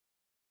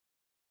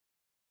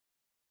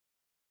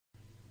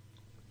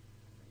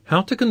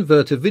How to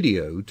convert a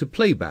video to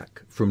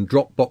playback from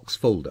Dropbox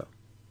folder.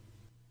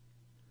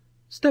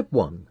 Step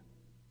 1.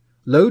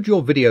 Load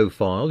your video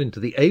file into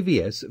the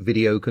AVS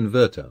Video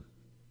Converter.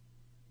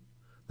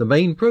 The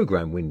main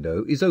program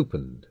window is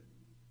opened.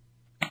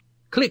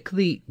 Click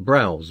the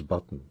Browse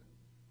button.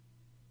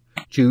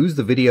 Choose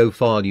the video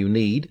file you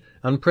need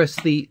and press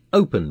the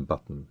Open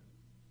button.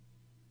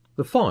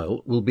 The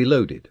file will be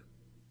loaded.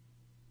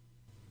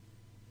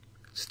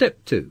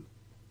 Step 2.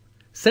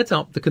 Set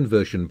up the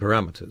conversion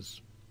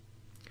parameters.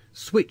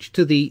 Switch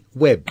to the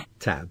Web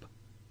tab.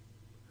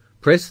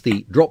 Press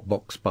the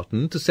Dropbox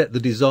button to set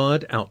the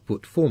desired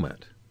output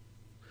format.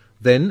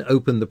 Then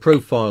open the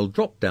Profile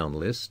drop-down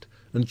list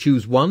and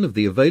choose one of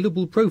the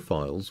available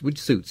profiles which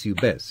suits you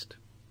best.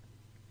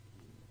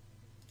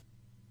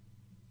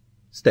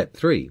 Step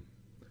 3.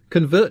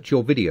 Convert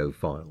your video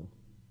file.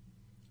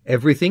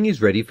 Everything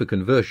is ready for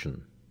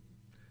conversion.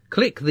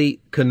 Click the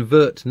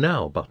Convert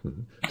Now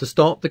button to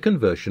start the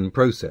conversion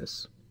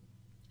process.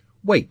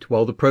 Wait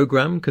while the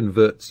program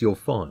converts your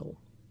file.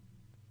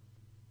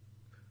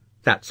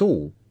 That's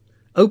all.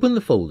 Open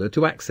the folder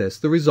to access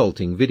the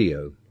resulting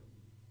video.